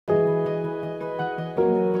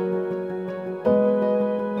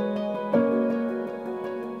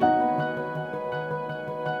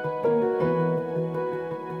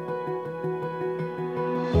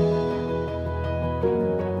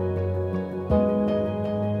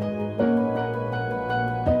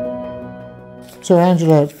So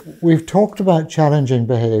Angela, we've talked about challenging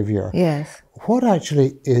behaviour. Yes. What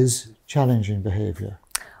actually is challenging behaviour?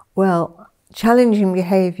 Well, challenging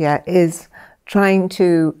behaviour is trying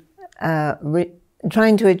to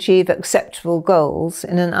achieve acceptable goals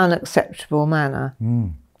in an unacceptable manner.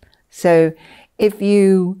 So if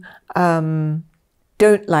you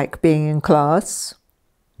don't like being in class,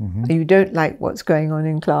 you don't like what's going on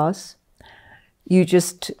in class, you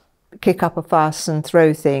just kick up a fuss and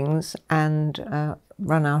throw things and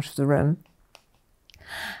run out of the room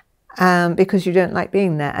because you don't like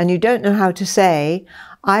being there. And you don't know how to say,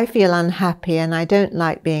 I feel unhappy and I don't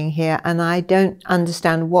like being here and I don't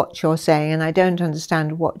understand what you're saying and I don't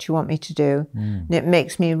understand what you want me to do. And it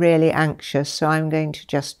makes me really anxious, so I'm going to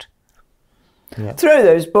just throw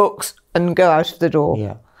those books and go out of the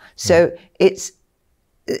door. So it's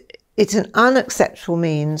an unacceptable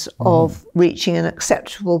means of reaching an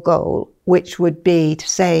acceptable goal, which would be to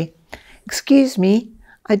say, excuse me,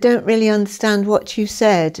 I don't really understand what you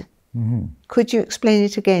said. Could you explain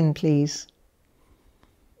it again, please?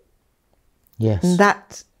 Yes. And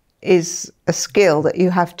that is a skill that you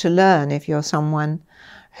have to learn if you're someone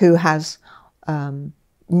who has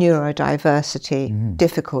neurodiversity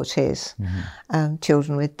difficulties.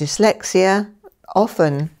 Children with dyslexia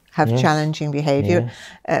often have challenging behaviour.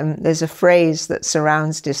 There's a phrase that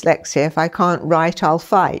surrounds dyslexia: if I can't write, I'll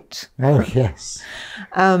fight. Oh, yes.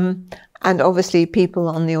 And obviously people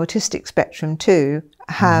on the autistic spectrum too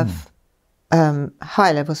have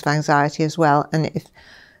high levels of anxiety as well. And if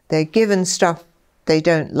they're given stuff they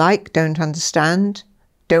don't like, don't understand,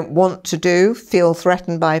 don't want to do, feel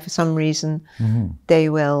threatened by for some reason, they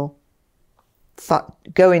will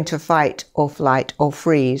go into fight or flight or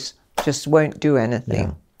freeze, just won't do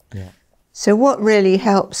anything. So what really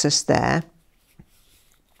helps us there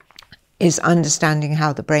is understanding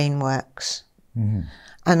how the brain works. And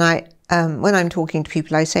when I'm talking to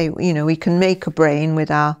people, I say, you know, we can make a brain with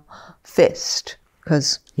our fist,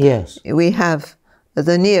 because we have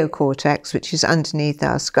the neocortex, which is underneath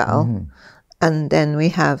our skull, and then we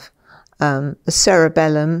have the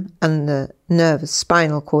cerebellum and the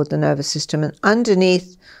spinal cord, the nervous system, and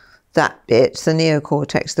underneath that bit, the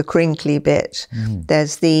neocortex, the crinkly bit,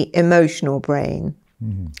 there's the emotional brain,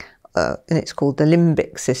 and it's called the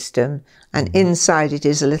limbic system, and inside it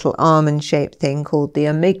is a little almond-shaped thing called the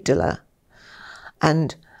amygdala.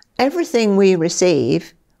 And everything we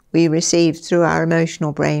receive through our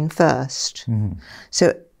emotional brain first.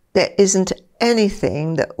 So there isn't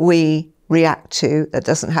anything that we react to that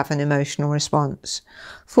doesn't have an emotional response.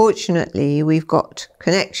 Fortunately, we've got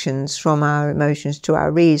connections from our emotions to our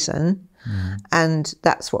reason, and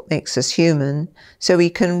that's what makes us human. So we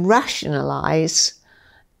can rationalize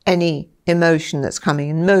any emotion that's coming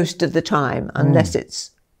in most of the time, unless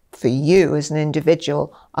it's, for you as an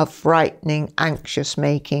individual, a frightening,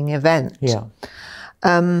 anxious-making event.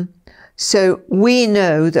 So we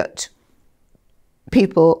know that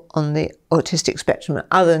people on the autistic spectrum and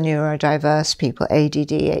other neurodiverse people, ADD,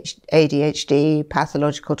 ADHD,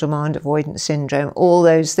 pathological demand avoidance syndrome, all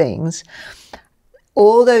those things,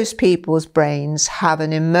 all those people's brains have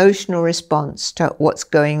an emotional response to what's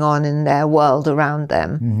going on in their world around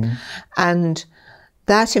them. And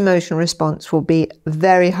that emotional response will be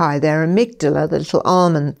very high. Their amygdala, the little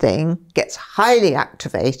almond thing, gets highly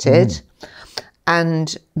activated,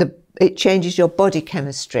 and it changes your body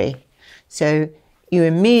chemistry. So you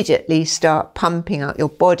immediately start pumping out, your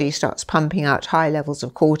body starts pumping out high levels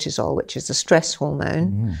of cortisol, which is a stress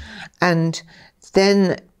hormone. And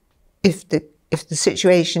then if the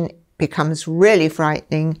situation becomes really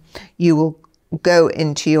frightening, you will go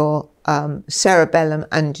into your cerebellum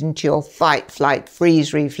and into your fight, flight,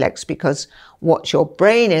 freeze reflex, because what your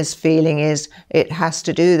brain is feeling is it has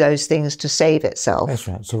to do those things to save itself. That's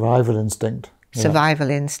right, survival instinct. Survival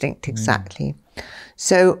instinct, exactly.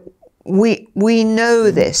 So we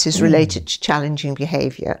know this is related to challenging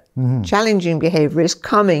behaviour. Challenging behaviour is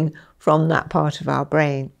coming from that part of our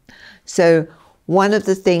brain. So one of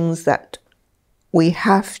the things that we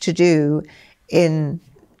have to do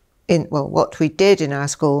well, what we did in our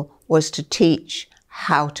school was to teach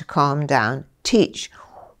how to calm down, teach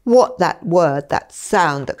what that word, that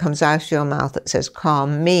sound that comes out of your mouth that says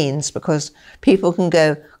calm means, because people can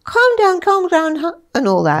go, calm down, and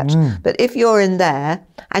all that. But if you're in there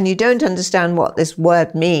and you don't understand what this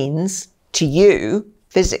word means to you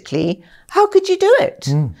physically, how could you do it?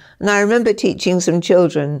 And I remember teaching some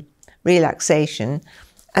children relaxation,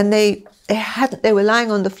 and they were lying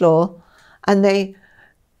on the floor, and they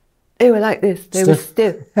were like this, they were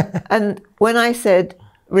stiff. And when I said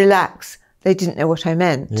relax, they didn't know what I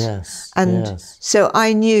meant. So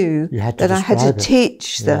I knew that I had to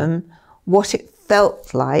teach them what it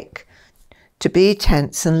felt like to be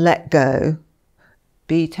tense and let go,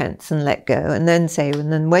 be tense and let go, and then say,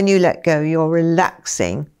 and then when you let go, you're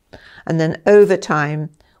relaxing. And then over time,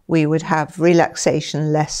 we would have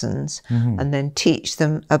relaxation lessons and then teach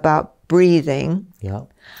them about breathing. Yeah.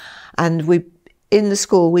 And in the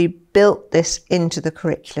school, we built this into the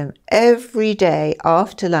curriculum. Every day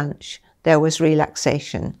after lunch, there was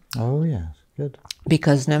relaxation. Oh, yes, good.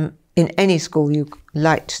 Because in any school you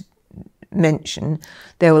like to mention,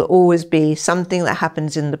 there will always be something that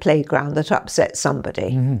happens in the playground that upsets somebody.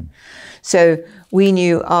 So we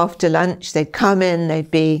knew after lunch they'd come in,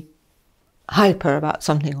 they'd be hyper about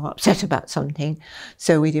something or upset about something.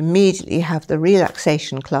 So we'd immediately have the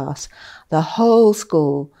relaxation class. The whole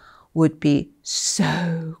school would be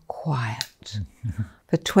so quiet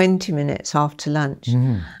for 20 minutes after lunch.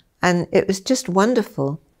 And it was just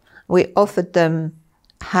wonderful. We offered them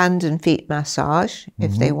hand and feet massage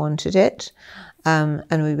if they wanted it.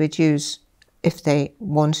 And we would use, if they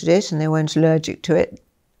wanted it and they weren't allergic to it,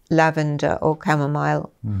 lavender or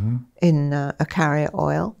chamomile in a carrier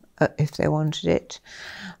oil if they wanted it.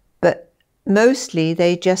 But mostly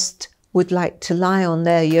they just would like to lie on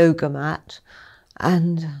their yoga mat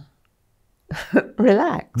and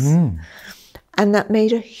relax. And that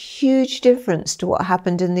made a huge difference to what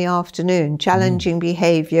happened in the afternoon. Challenging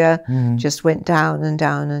behaviour just went down and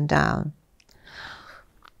down and down.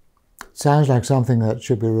 Sounds like something that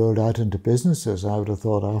should be rolled out into businesses. I would have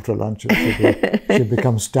thought after lunch it should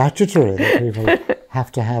become statutory, that people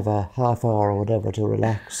have to have a half hour or whatever to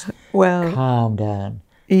relax, calm down,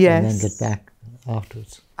 and then get back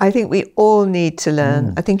afterwards. I think we all need to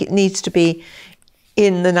learn. I think it needs to be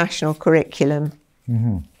in the national curriculum.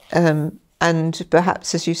 And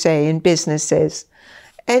perhaps, as you say, in businesses,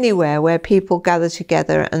 anywhere where people gather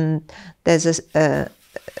together and there's a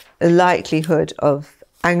likelihood of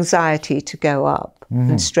anxiety to go up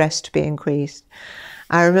and stress to be increased.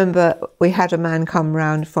 I remember we had a man come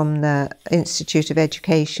round from the Institute of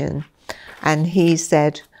Education, and he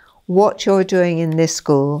said, what you're doing in this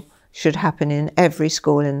school should happen in every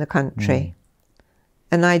school in the country.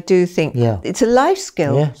 And I do think it's a life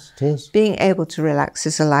skill. Yes, it is. Being able to relax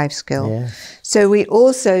is a life skill. Yes. So we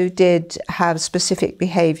also did have specific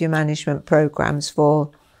behaviour management programs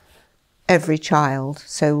for every child.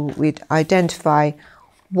 So we'd identify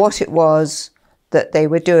what it was that they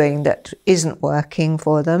were doing that isn't working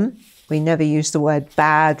for them. We never used the word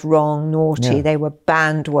bad, wrong, naughty. They were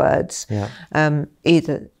banned words.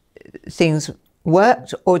 Either things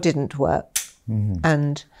worked or didn't work.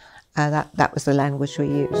 And that was the language we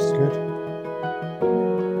used. Good.